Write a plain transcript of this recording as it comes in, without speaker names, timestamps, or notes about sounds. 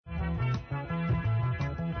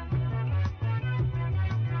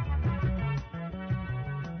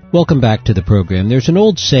Welcome back to the program. There's an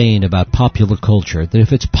old saying about popular culture that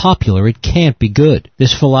if it's popular, it can't be good.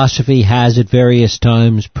 This philosophy has at various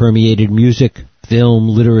times permeated music, film,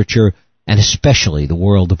 literature, and especially the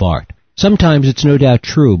world of art. Sometimes it's no doubt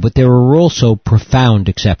true, but there are also profound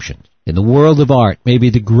exceptions. In the world of art, maybe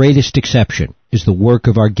the greatest exception is the work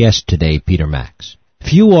of our guest today, Peter Max.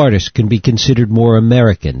 Few artists can be considered more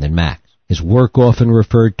American than Max. His work, often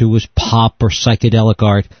referred to as pop or psychedelic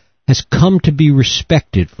art, has come to be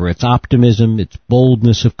respected for its optimism, its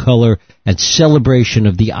boldness of color, and celebration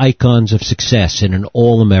of the icons of success in an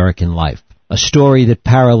all-American life. A story that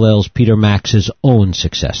parallels Peter Max's own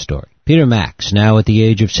success story. Peter Max, now at the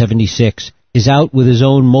age of 76, is out with his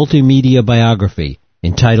own multimedia biography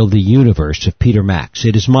entitled The Universe of Peter Max.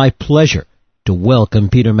 It is my pleasure to welcome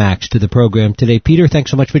Peter Max to the program today. Peter,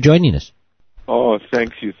 thanks so much for joining us. Oh,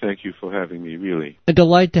 thank you. Thank you for having me, really. A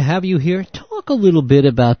delight to have you here. Talk a little bit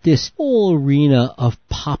about this whole arena of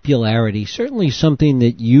popularity, certainly something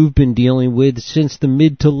that you've been dealing with since the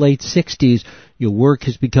mid to late 60s. Your work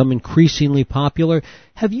has become increasingly popular.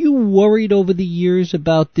 Have you worried over the years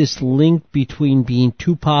about this link between being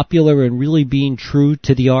too popular and really being true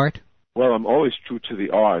to the art? Well, I'm always true to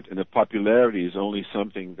the art, and the popularity is only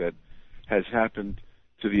something that has happened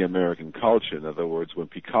to the American culture. In other words, when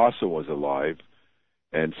Picasso was alive,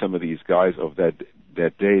 and some of these guys of that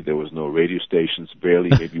day, there was no radio stations, barely,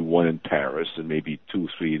 maybe one in Paris, and maybe 2,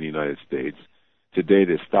 3 in the United States. Today,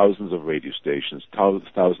 there's thousands of radio stations,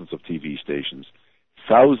 thousands of TV stations,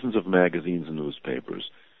 thousands of magazines and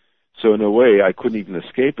newspapers. So in a way, I couldn't even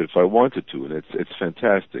escape it if I wanted to, and it's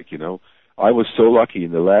fantastic, you know. I was so lucky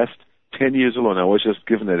in the last 10 years alone. I was just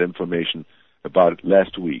given that information about it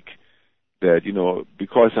last week, that, you know,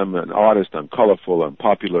 because I'm an artist, I'm colorful, I'm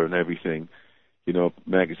popular and everything, you know,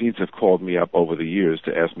 magazines have called me up over the years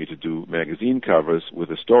to ask me to do magazine covers with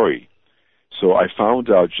a story. So I found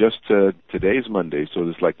out just today's Monday, so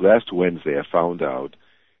it's like last Wednesday, I found out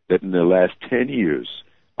that in the last 10 years,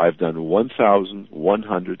 I've done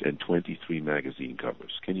 1,123 magazine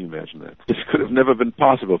covers. Can you imagine that? This could have never been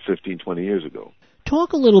possible 15, 20 years ago.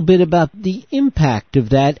 Talk a little bit about the impact of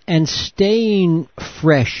that and staying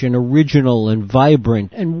fresh and original and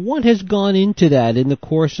vibrant, and what has gone into that in the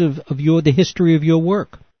course of the history of your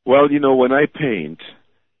work. Well, you know, when I paint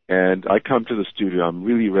and I come to the studio, I'm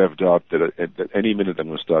really revved up that at any minute I'm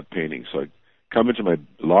going to start painting. So I come into my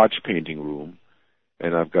large painting room,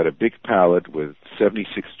 and I've got a big palette with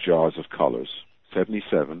 76 jars of colors,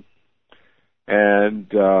 77,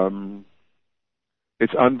 and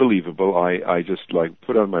it's unbelievable. I just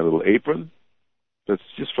put on my little apron that's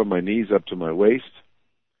just from my knees up to my waist.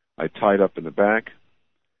 I tie it up in the back,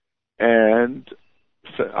 and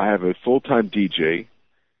so I have a full-time DJ.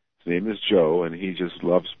 His name is Joe, and he just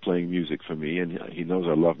loves playing music for me, and he knows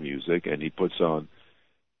I love music, and he puts on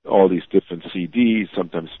all these different CDs,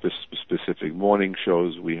 sometimes specific morning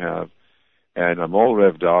shows we have, and I'm all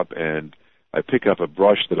revved up, and I pick up a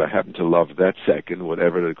brush that I happen to love that second,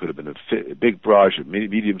 whatever. It could have been a big brush, a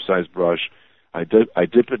medium-sized brush. I dip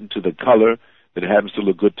it into the color that happens to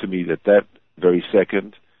look good to me at that very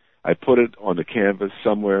second. I put it on the canvas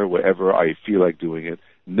somewhere, wherever I feel like doing it,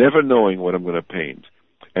 never knowing what I'm going to paint.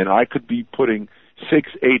 And I could be putting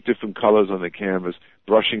 6, 8 different colors on the canvas,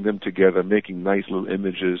 brushing them together, making nice little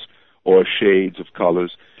images or shades of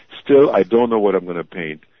colors. Still, I don't know what I'm going to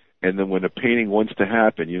paint. And then when a painting wants to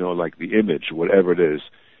happen, you know, like the image, whatever it is,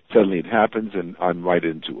 suddenly it happens and I'm right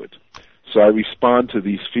into it. So I respond to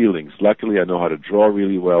these feelings. Luckily, I know how to draw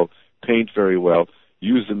really well, paint very well,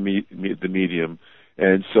 use the medium,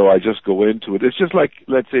 and so I just go into it. It's just like,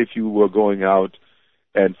 let's say if you were going out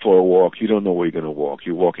and for a walk, you don't know where you're going to walk.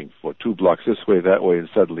 You're walking for 2 blocks this way, that way, and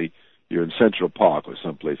suddenly you're in Central Park or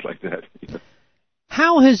someplace like that.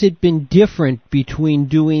 How has it been different between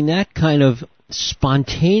doing that kind of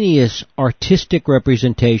spontaneous artistic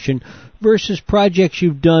representation versus projects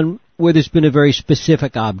you've done where there's been a very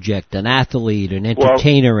specific object, an athlete, an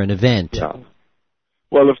entertainer, an event? Yeah.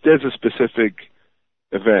 Well, if there's a specific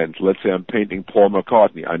event, let's say I'm painting Paul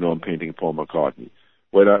McCartney, I know I'm painting Paul McCartney.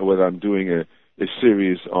 Whether I'm doing a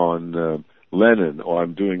series on Lennon, or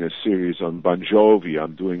I'm doing a series on Bon Jovi,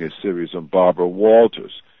 I'm doing a series on Barbara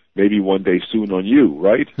Walters, maybe one day soon on you,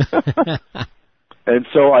 right? And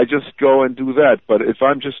so I just go and do that. But if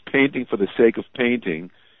I'm just painting for the sake of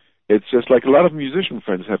painting, it's just like a lot of musician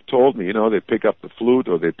friends have told me, you know, they pick up the flute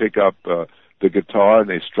or they pick up the guitar and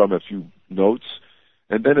they strum a few notes,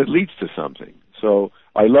 and then it leads to something. So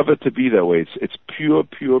I love it to be that way. It's pure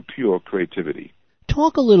creativity.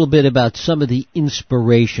 Talk a little bit about some of the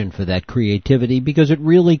inspiration for that creativity, because it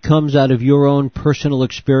really comes out of your own personal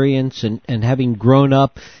experience and having grown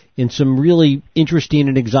up in some really interesting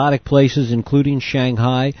and exotic places, including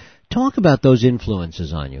Shanghai. Talk about those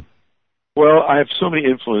influences on you. Well, I have so many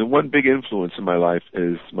influences. One big influence in my life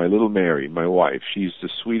is my little Mary, my wife. She's the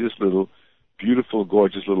sweetest little, beautiful,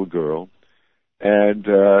 gorgeous little girl. And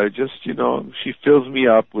she fills me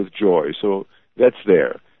up with joy. So that's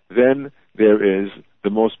there. Then there is the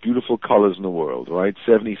most beautiful colors in the world, right?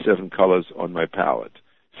 77 colors on my palette.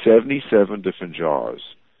 77 different jars.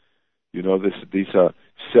 These are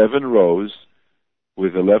 7 rows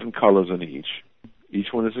with 11 colors on each. Each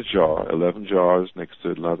one is a jar, 11 jars next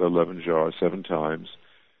to another 11 jars, 7 times.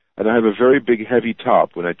 And I have a very big, heavy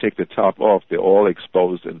top. When I take the top off, they're all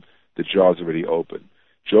exposed and the jar's already open.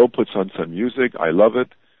 Joe puts on some music. I love it.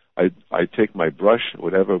 I take my brush,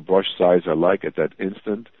 whatever brush size I like at that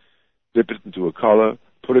instant, dip it into a color,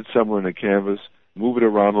 put it somewhere in a canvas, move it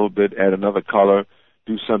around a little bit, add another color,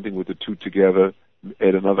 do something with the two together,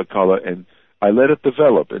 add another color, and I let it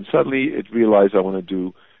develop. And suddenly it realized I want to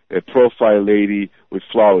do a profile lady with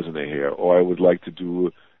flowers in her hair, or I would like to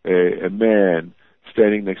do a man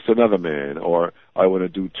standing next to another man, or I want to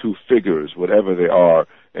do 2 figures, whatever they are,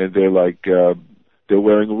 and they're like they're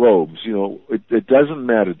wearing robes. It doesn't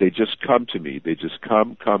matter. They just come to me. They just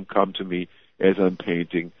come to me as I'm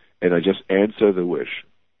painting, and I just answer the wish.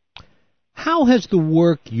 How has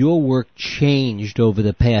your work changed over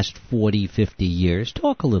the past 40, 50 years?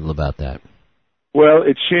 Talk a little about that. Well,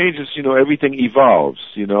 it changes, everything evolves,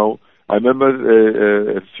 I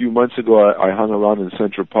remember a few months ago I hung around in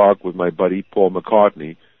Central Park with my buddy Paul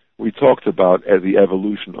McCartney. We talked about the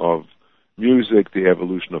evolution of music, the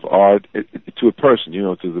evolution of art, to a person,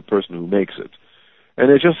 to the person who makes it.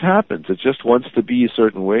 And it just happens. It just wants to be a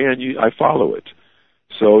certain way, and I follow it.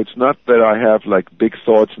 So it's not that I have like big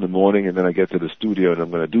thoughts in the morning and then I get to the studio and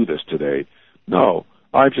I'm going to do this today. No,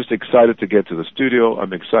 I'm just excited to get to the studio.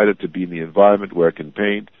 I'm excited to be in the environment where I can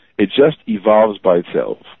paint. It just evolves by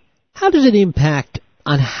itself. How does it impact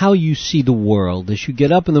on how you see the world as you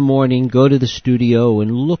get up in the morning, go to the studio,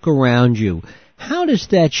 and look around you? How does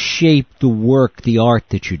that shape the work, the art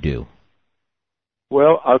that you do?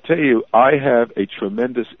 Well, I'll tell you, I have a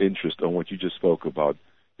tremendous interest on what you just spoke about,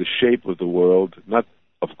 the shape of the world, not,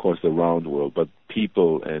 of course, the round world, but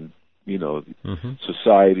people and,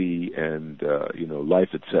 society and, life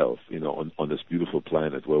itself, on this beautiful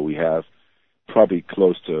planet where we have probably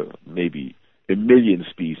close to maybe 1 million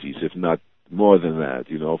species, if not more than that,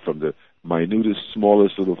 from the minutest,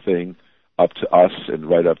 smallest little thing up to us and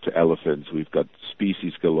right up to elephants. We've got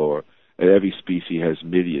species galore, and every species has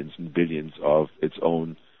millions and billions of its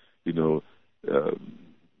own,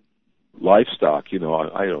 livestock, I don't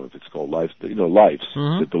know if it's called livestock, lives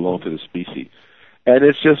that belong to the species. And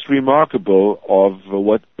it's just remarkable of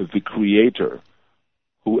what the Creator,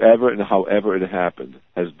 whoever and however it happened,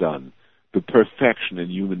 has done. The perfection in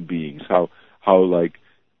human beings, how like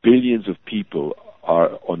billions of people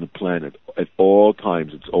are on the planet at all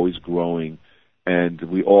times. It's always growing, and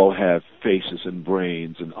we all have faces and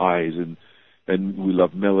brains and eyes, and we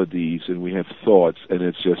love melodies, and we have thoughts, and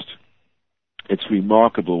it's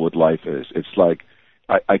remarkable what life is. It's like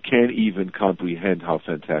I can't even comprehend how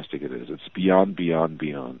fantastic it is. It's beyond.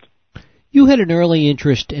 You had an early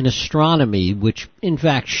interest in astronomy, which in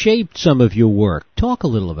fact shaped some of your work. Talk a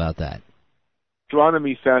little about that.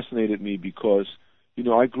 Astronomy fascinated me because,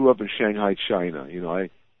 I grew up in Shanghai, China.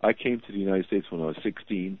 I came to the United States when I was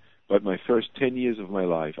 16, but my first 10 years of my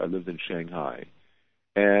life I lived in Shanghai.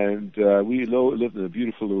 And we lived in a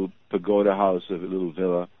beautiful little pagoda house, a little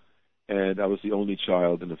villa, and I was the only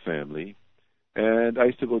child in the family. And I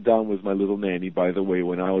used to go down with my little nanny. By the way,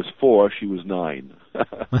 when I was 4, she was 9.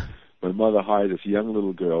 My mother hired this young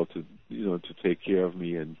little girl to take care of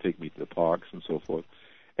me and take me to the parks and so forth.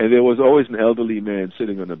 And there was always an elderly man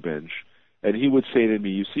sitting on a bench, and he would say to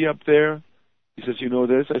me, "You see up there?" He says, "You know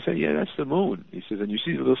this?" I said, "Yeah, that's the moon." He says, "And you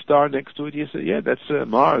see the little star next to it?" He said, "Yeah, that's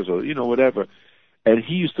Mars," or whatever. And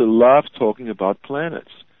he used to love talking about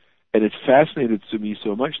planets. And it fascinated to me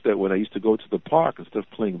so much that when I used to go to the park, instead of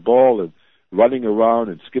playing ball and running around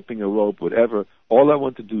and skipping a rope, whatever, all I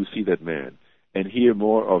wanted to do is see that man and hear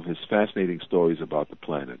more of his fascinating stories about the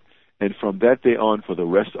planet. And from that day on, for the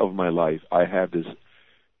rest of my life, I have this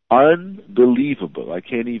unbelievable, I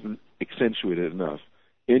can't even accentuate it enough,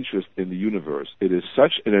 interest in the universe. It is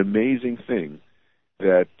such an amazing thing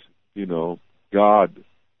that, God,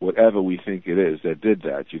 whatever we think it is, that did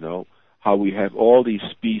that, how we have all these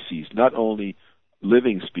species, not only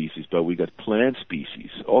living species, but we got plant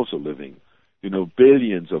species also living,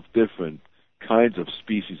 billions of different kinds of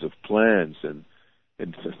species of plants and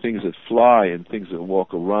things that fly and things that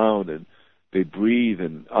walk around and they breathe.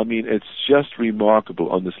 And I mean, it's just remarkable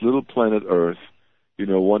on this little planet Earth,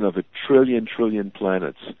 one of a trillion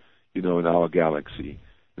planets, in our galaxy.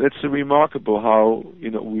 It's remarkable how,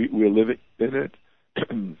 we're living in it.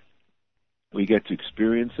 We get to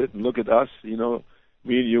experience it, and look at us,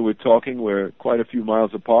 me and you were talking, we're quite a few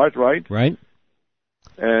miles apart, right? Right.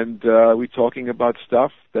 And we're talking about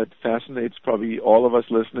stuff that fascinates probably all of us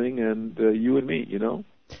listening, and you and me,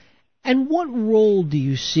 And what role do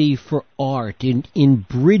you see for art in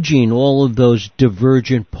bridging all of those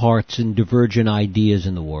divergent parts and divergent ideas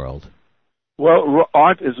in the world? Well,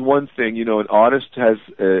 art is one thing. An artist has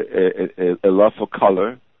a love for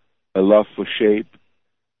color, a love for shape,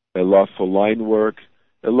 a love for line work,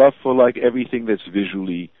 a love for everything that's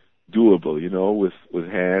visually doable, with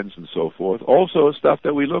hands and so forth. Also stuff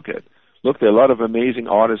that we look at. Look, there are a lot of amazing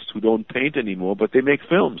artists who don't paint anymore, but they make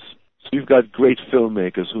films. So you've got great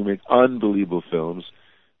filmmakers who make unbelievable films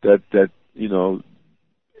that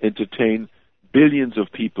entertain billions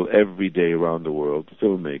of people every day around the world,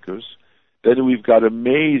 filmmakers. Then we've got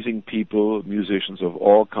amazing people, musicians of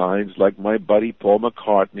all kinds, like my buddy Paul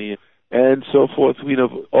McCartney, and so forth.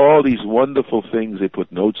 All these wonderful things. They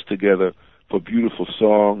put notes together for beautiful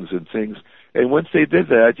songs and things. And once they did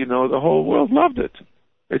that, the whole world loved it.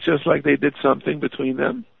 It's just like they did something between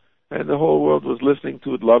them, and the whole world was listening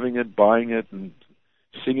to it, loving it, buying it, and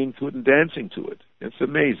singing to it and dancing to it. It's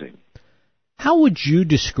amazing. How would you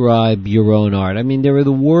describe your own art? I mean, there are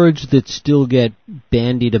the words that still get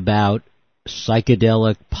bandied about,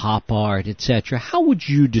 psychedelic, pop art, etc. How would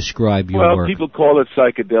you describe your work? Well, people call it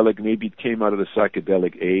psychedelic. Maybe it came out of the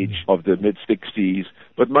psychedelic age of the mid-'60s.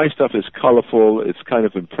 But my stuff is colorful. It's kind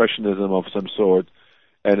of impressionism of some sort.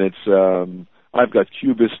 And it's I've got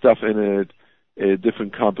cubist stuff in it,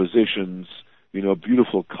 different compositions,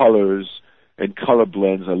 beautiful colors and color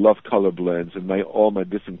blends. I love color blends and all my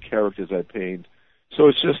different characters I paint. So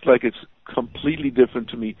it's just like it's completely different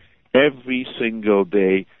to me every single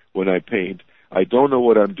day when I paint. I don't know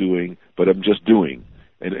what I'm doing, but I'm just doing.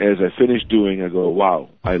 And as I finish doing, I go, wow,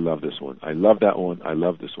 I love this one. I love that one. I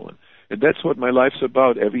love this one. And that's what my life's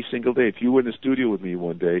about every single day. If you were in the studio with me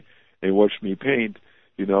one day and watched me paint,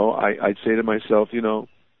 I'd say to myself,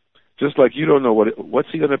 just like you don't know what's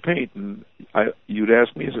he going to paint, and you'd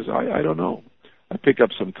ask me, he says, I don't know. I pick up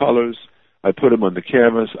some colors, I put them on the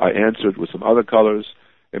canvas, I answer it with some other colors,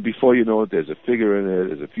 and before you know it, there's a figure in it,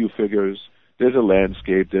 there's a few figures, there's a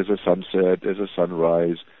landscape, there's a sunset, there's a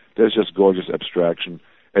sunrise, there's just gorgeous abstraction,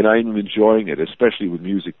 and I'm enjoying it, especially with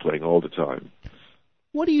music playing all the time.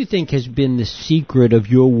 What do you think has been the secret of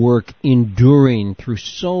your work enduring through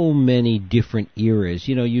so many different eras?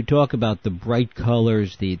 You talk about the bright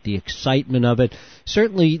colors, the excitement of it.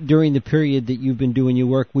 Certainly during the period that you've been doing your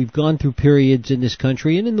work, we've gone through periods in this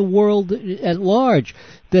country and in the world at large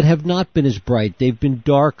that have not been as bright. They've been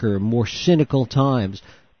darker, more cynical times.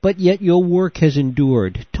 But yet your work has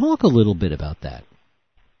endured. Talk a little bit about that.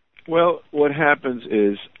 Well, what happens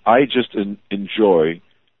is I just enjoy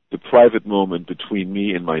the private moment between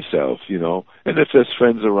me and myself, and if there's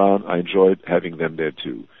friends around, I enjoy having them there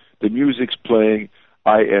too. The music's playing,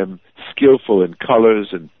 I am skillful in colors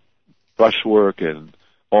and brushwork and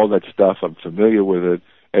all that stuff, I'm familiar with it,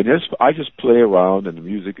 and I just play around and the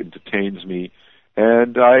music entertains me,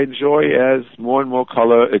 and I enjoy as more and more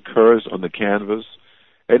color occurs on the canvas,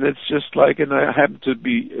 and it's just and I happen to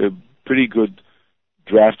be a pretty good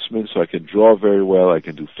draftsman, so I can draw very well, I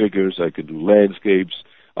can do figures, I can do landscapes,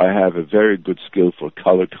 I have a very good skill for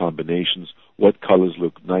color combinations, what colors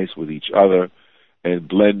look nice with each other, and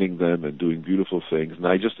blending them and doing beautiful things. And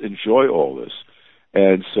I just enjoy all this.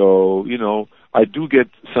 And so, I do get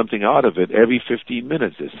something out of it. Every 15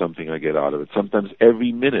 minutes there's something I get out of it. Sometimes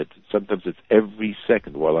every minute. Sometimes it's every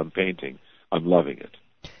second while I'm painting. I'm loving it.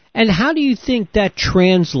 And how do you think that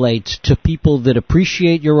translates to people that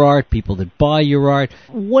appreciate your art, people that buy your art?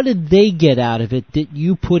 What did they get out of it that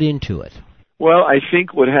you put into it? Well, I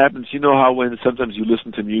think what happens, how when sometimes you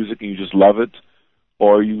listen to music and you just love it,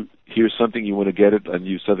 or you hear something, you want to get it, and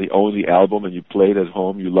you suddenly own the album and you play it at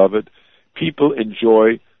home, you love it. People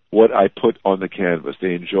enjoy what I put on the canvas.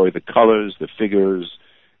 They enjoy the colors, the figures,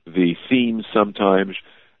 the themes sometimes,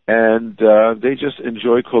 and they just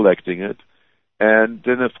enjoy collecting it. And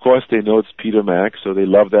then, of course, they know it's Peter Max, so they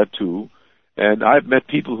love that too. And I've met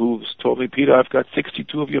people who've told me, Peter, I've got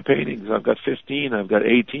 62 of your paintings, I've got 15, I've got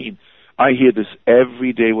 18. I hear this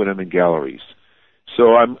every day when I'm in galleries.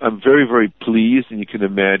 So I'm very, very pleased, and you can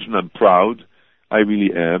imagine I'm proud. I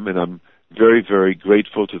really am, and I'm very, very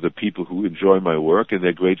grateful to the people who enjoy my work, and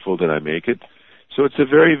they're grateful that I make it. So it's a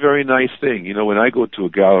very, very nice thing. When I go to a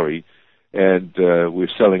gallery and we're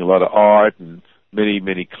selling a lot of art, and many,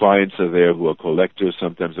 many clients are there who are collectors.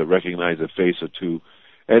 Sometimes I recognize a face or two,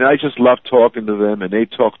 And I just love talking to them, and they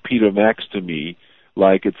talk Peter Max to me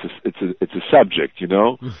like it's a subject, you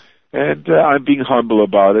know. And I'm being humble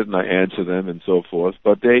about it, and I answer them and so forth.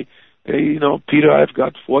 But they, you know, Peter, I've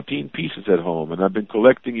got 14 pieces at home, and I've been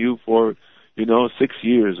collecting you for, 6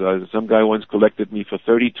 years. Some guy once collected me for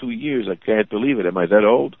 32 years. I can't believe it. Am I that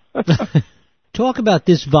old? Talk about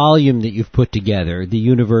this volume that you've put together, The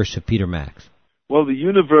Universe of Peter Max. Well, The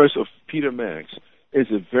Universe of Peter Max is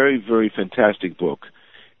a very, very fantastic book.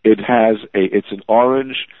 It's an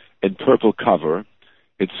orange and purple cover.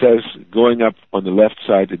 It says, going up on the left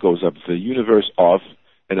side, it goes up, The Universe of,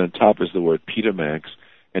 and on top is the word Peter Max,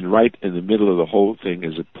 and right in the middle of the whole thing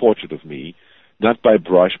is a portrait of me, not by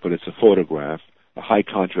brush, but it's a photograph, a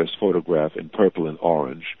high-contrast photograph in purple and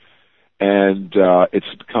orange. And it's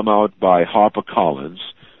come out by HarperCollins,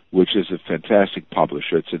 which is a fantastic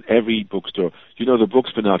publisher. It's in every bookstore. You know, the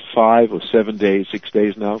book's been out 5 or 7 days, 6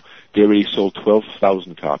 days now. They already sold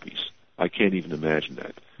 12,000 copies. I can't even imagine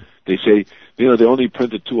that. They say, they only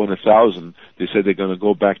printed 200,000. They said they're going to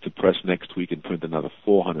go back to press next week and print another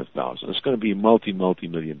 400,000. It's going to be a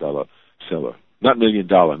multi-million dollar seller. Not million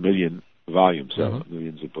volume seller,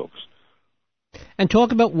 millions of books. And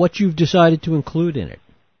talk about what you've decided to include in it.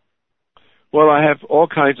 Well, I have all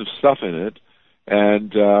kinds of stuff in it,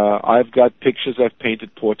 and I've got pictures. I've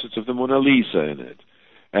painted portraits of the Mona Lisa in it,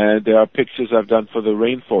 and there are pictures I've done for the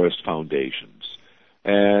Rainforest Foundations.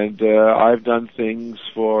 And I've done things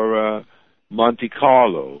for Monte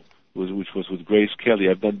Carlo, which was with Grace Kelly.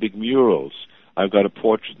 I've done big murals. I've got a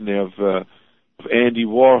portrait in there of Andy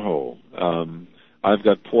Warhol. I've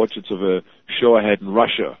got portraits of a show I had in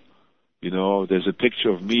Russia. You know, there's a picture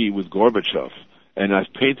of me with Gorbachev, and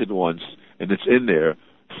I've painted once, and it's in there,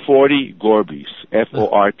 40 Gorbys,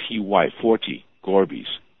 F-O-R-T-Y, 40 Gorbys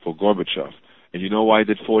for Gorbachev. And you know why I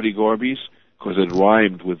did 40 Gorbys? Because it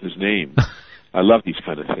rhymed with his name. I love these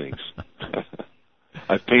kind of things.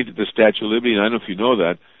 I've painted the Statue of Liberty, and I don't know if you know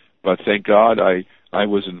that, but thank God I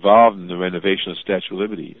was involved in the renovation of Statue of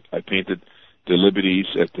Liberty. I painted the Liberties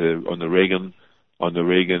on the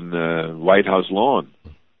Reagan White House lawn.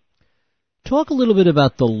 Talk a little bit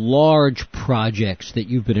about the large projects that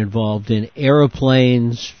you've been involved in,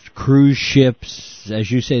 airplanes, cruise ships, as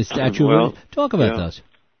you say, Statue of Liberty. Talk about those.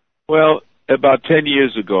 Well, about 10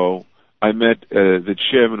 years ago, I met the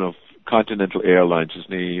chairman of Continental Airlines. His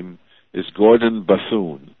name is Gordon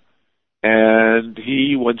Bethune. And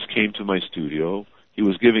he once came to my studio. He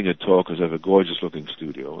was giving a talk, because I have a gorgeous-looking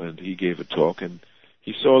studio, and he gave a talk, and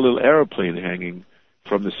he saw a little airplane hanging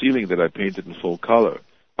from the ceiling that I painted in full color.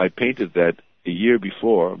 I painted that a year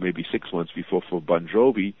before, maybe 6 months before, for Bon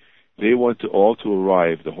Jovi. They wanted all to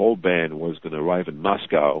arrive. The whole band was going to arrive in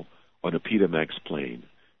Moscow on a Peter Max plane.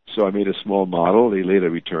 So I made a small model. They later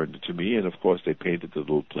returned it to me, and of course they painted the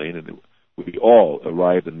little plane, and we all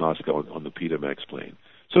arrived in Moscow on the Peter Max plane.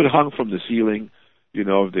 So it hung from the ceiling. We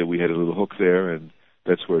had a little hook there, and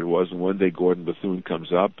that's where it was. And one day Gordon Bethune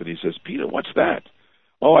comes up, and he says, "Peter, what's that?"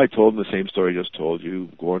 Oh, I told him the same story I just told you.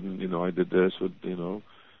 Gordon, I did this with,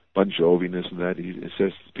 Bon Jovi and this and that. He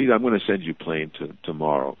says, "Peter, I'm going to send you a plane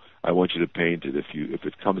tomorrow. I want you to paint it. If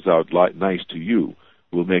it comes out nice to you,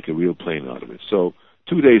 we'll make a real plane out of it." So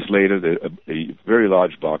 2 days later, a very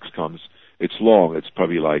large box comes. It's long. It's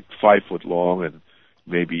probably like 5 foot long and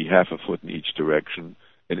maybe half a foot in each direction.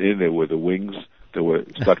 And in there were the wings that were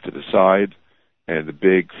stuck to the side and the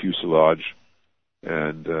big fuselage.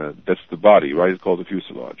 And that's the body, right? It's called the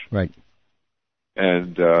fuselage. Right.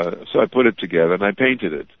 And so I put it together and I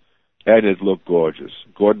painted it. And it looked gorgeous.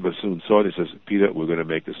 Gordon Bethune saw it. He says, "Peter, we're going to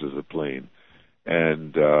make this as a plane."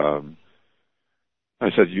 And I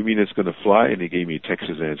said, "You mean it's going to fly?" And he gave me a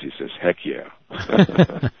Texas answer. He says, "Heck yeah."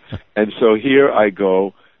 And so here I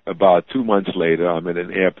go. About 2 months later, I'm at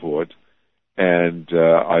an airport, and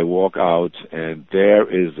I walk out, and there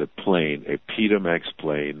is a plane, a Peter Max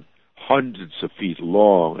plane, hundreds of feet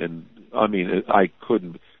long. And, I mean, the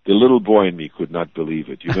little boy in me could not believe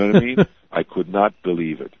it. You know what I mean? I could not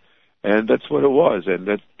believe it. And that's what it was. And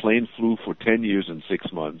that plane flew for 10 years and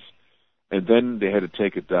 6 months. And then they had to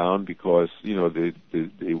take it down because,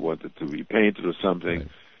 they wanted to repaint it or something. Right.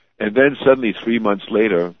 And then suddenly 3 months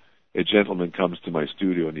later, a gentleman comes to my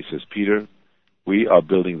studio and he says, "Peter, we are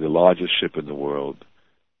building the largest ship in the world,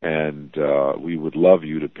 and we would love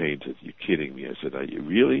you to paint it." "You're kidding me." I said, "Are you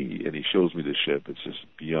really?" And he shows me the ship. It's just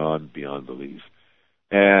beyond belief.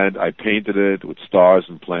 And I painted it with stars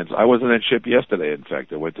and planets. I was on that ship yesterday, in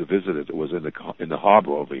fact. I went to visit it. It was in the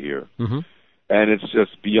harbor over here. Mm-hmm. And it's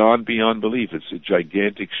just beyond belief. It's a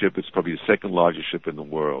gigantic ship. It's probably the second largest ship in the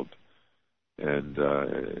world. And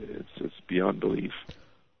it's beyond belief.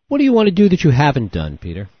 What do you want to do that you haven't done,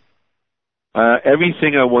 Peter?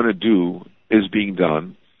 Everything I want to do is being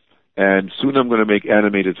done, and soon I'm going to make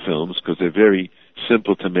animated films because they're very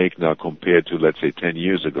simple to make now compared to, let's say, 10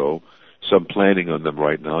 years ago. So I'm planning on them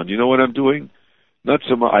right now. And you know what I'm doing? Not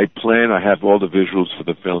so much I have all the visuals for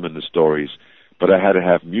the film and the stories, but I had to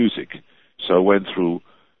have music. So I went through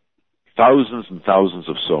thousands and thousands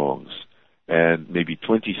of songs and maybe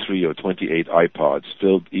 23 or 28 iPods,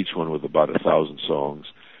 filled each one with about 1,000 songs.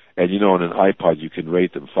 And you know, on an iPod, you can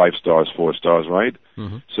rate them 5 stars, 4 stars, right?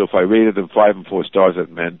 Mm-hmm. So if I rated them 5 and 4 stars,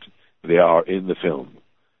 that meant they are in the film.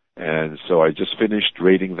 And so I just finished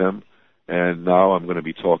rating them, and now I'm going to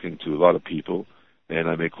be talking to a lot of people, and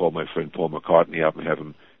I may call my friend Paul McCartney up and have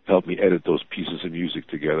him help me edit those pieces of music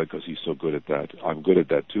together because he's so good at that. I'm good at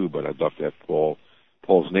that too, but I'd love to have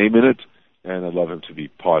Paul's name in it, and I'd love him to be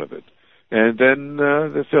part of it. And then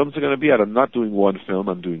the films are going to be out. I'm not doing one film.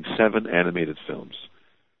 I'm doing 7 animated films.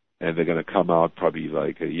 And they're going to come out probably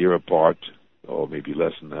like a year apart or maybe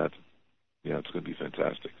less than that. Yeah, it's going to be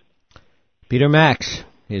fantastic. Peter Max,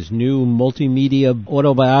 his new multimedia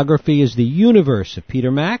autobiography is The Universe of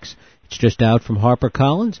Peter Max. It's just out from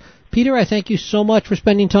HarperCollins. Peter, I thank you so much for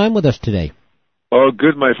spending time with us today. Oh,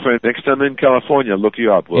 good, my friend. Next time in California, look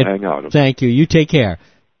you up. We'll hang out. Thank you. You take care.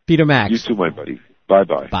 Peter Max. You too, my buddy.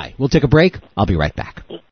 Bye-bye. Bye. We'll take a break. I'll be right back.